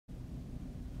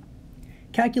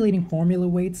Calculating formula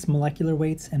weights, molecular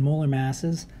weights, and molar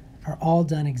masses are all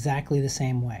done exactly the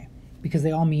same way because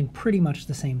they all mean pretty much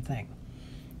the same thing.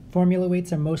 Formula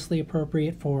weights are mostly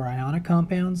appropriate for ionic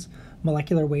compounds,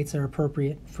 molecular weights are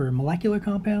appropriate for molecular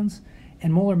compounds,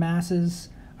 and molar masses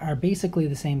are basically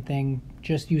the same thing,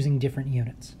 just using different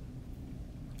units.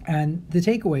 And the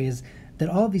takeaway is that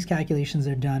all of these calculations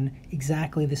are done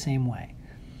exactly the same way.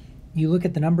 You look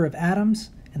at the number of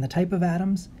atoms and the type of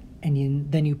atoms,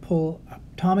 and then you pull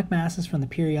atomic masses from the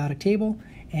periodic table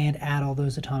and add all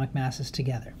those atomic masses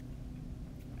together.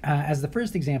 As the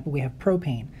first example, we have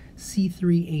propane,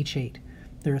 C3H8.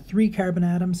 There are 3 carbon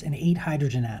atoms and 8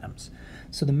 hydrogen atoms.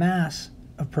 So the mass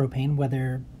of propane,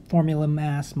 whether formula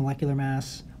mass, molecular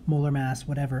mass, molar mass,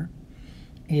 whatever,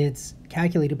 it's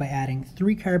calculated by adding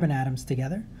 3 carbon atoms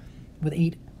together with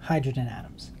 8 hydrogen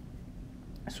atoms.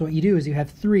 So what you do is you have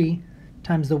 3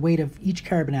 times the weight of each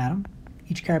carbon atom.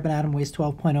 Each carbon atom weighs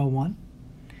 12.01.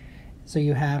 So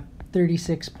you have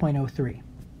 36.03.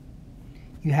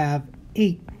 You have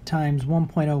 8 times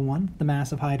 1.01, the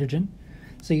mass of hydrogen.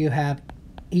 So you have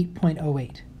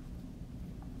 8.08.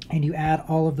 And you add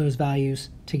all of those values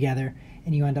together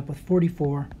and you end up with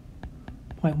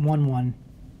 44.11,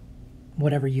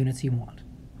 whatever units you want.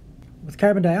 With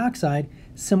carbon dioxide,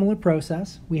 similar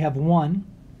process. We have 1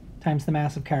 times the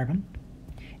mass of carbon,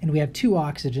 and we have 2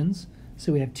 oxygens,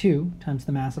 so we have 2 times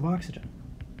the mass of oxygen.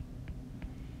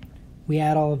 We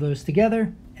add all of those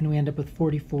together, and we end up with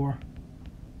 44,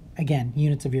 again,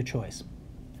 units of your choice.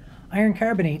 Iron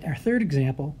carbonate, our third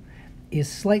example, is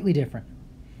slightly different.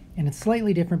 And it's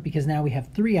slightly different because now we have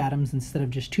 3 atoms instead of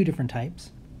just 2 different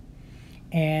types.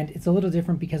 And it's a little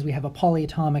different because we have a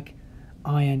polyatomic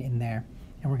ion in there,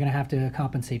 and we're going to have to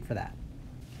compensate for that.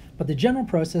 But the general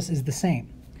process is the same.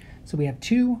 So we have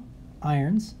 2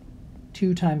 irons,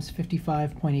 2 times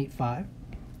 55.85.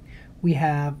 We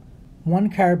have 1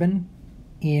 carbon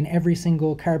in every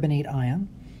single carbonate ion,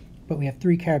 but we have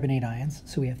 3 carbonate ions,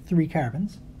 so we have 3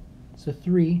 carbons. So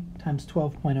 3 times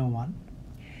 12.01.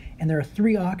 And there are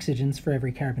 3 oxygens for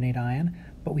every carbonate ion,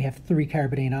 but we have 3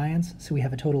 carbonate ions, so we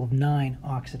have a total of 9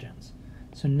 oxygens.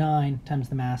 So 9 times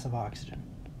the mass of oxygen.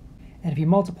 And if you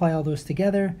multiply all those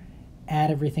together,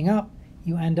 add everything up,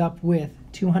 you end up with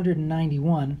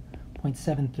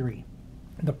 291.73.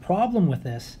 The problem with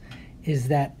this is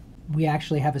that we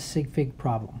actually have a sig fig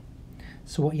problem.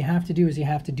 So what you have to do is you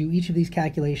have to do each of these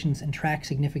calculations and track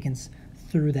significance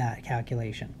through that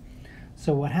calculation.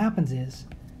 So what happens is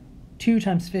 2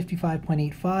 times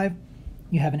 55.85,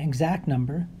 you have an exact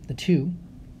number, the 2,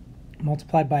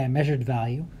 multiplied by a measured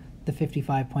value, the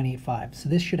 55.85. So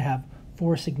this should have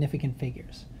 4 significant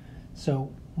figures.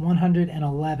 So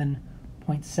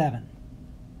 111.7.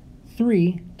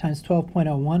 3 times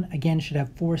 12.01, again, should have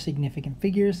 4 significant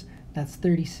figures. That's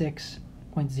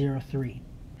 36.03.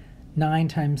 9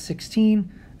 times 16,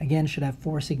 again, should have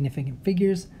 4 significant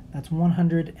figures. That's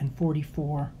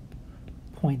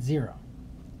 144.0.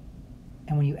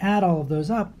 And when you add all of those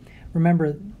up,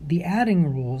 remember the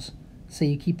adding rules say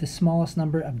you keep the smallest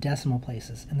number of decimal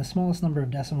places, and the smallest number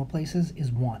of decimal places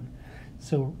is 1.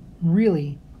 So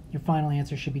really, your final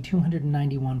answer should be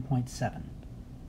 291.7.